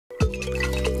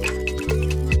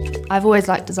I've always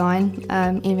liked design,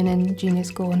 even in junior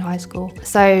school and high school.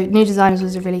 So New Designers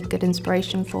was a really good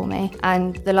inspiration for me,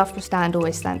 and the Loughborough stand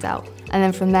always stands out. And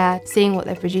then from there, seeing what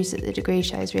they produce at the degree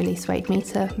shows really swayed me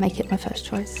to make it my first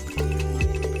choice.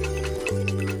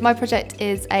 My project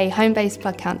is a home-based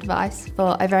blood count device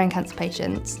for ovarian cancer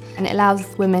patients, and it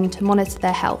allows women to monitor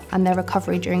their health and their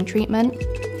recovery during treatment.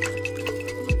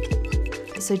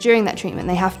 So during that treatment,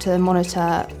 they have to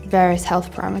monitor various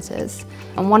health parameters,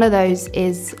 and one of those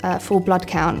is full blood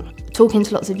count. Talking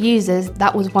to lots of users,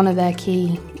 that was one of their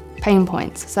key pain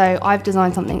points. So I've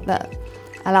designed something that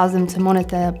allows them to monitor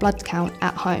their blood count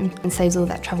at home and saves all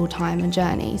that travel time and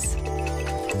journeys.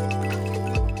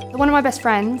 One of my best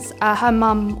friends, her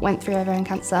mum went through ovarian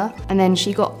cancer, and then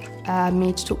she got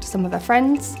me to talk to some of her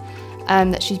friends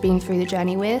that she's been through the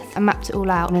journey with, and mapped it all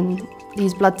out, and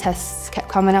these blood tests kept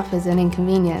coming up as an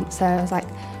inconvenience. So I was like,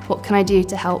 what can I do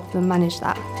to help them manage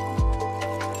that?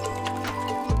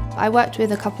 I worked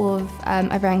with a couple of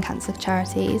ovarian cancer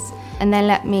charities, and they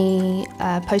let me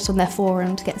post on their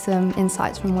forum to get some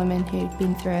insights from women who'd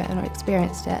been through it and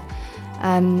experienced it,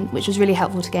 which was really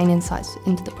helpful to gain insights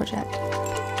into the project.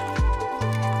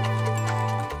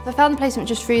 I found the placement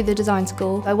just through the design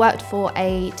school. I worked for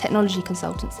a technology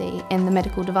consultancy in the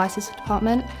medical devices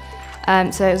department,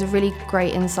 so it was a really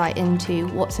great insight into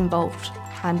what's involved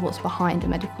and what's behind a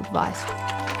medical device.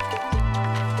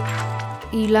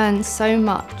 You learn so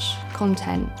much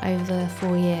content over the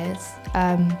 4 years,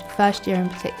 first year in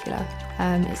particular.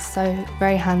 It's so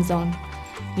very hands-on.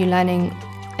 You're learning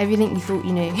everything you thought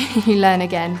you knew, you learn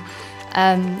again,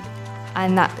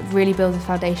 and that really builds the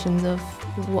foundations of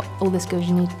all the skills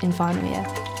you need in final year.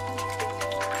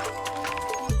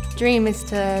 Dream is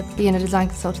to be in a design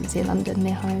consultancy in London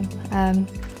near home.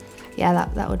 Yeah,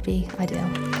 that would be ideal.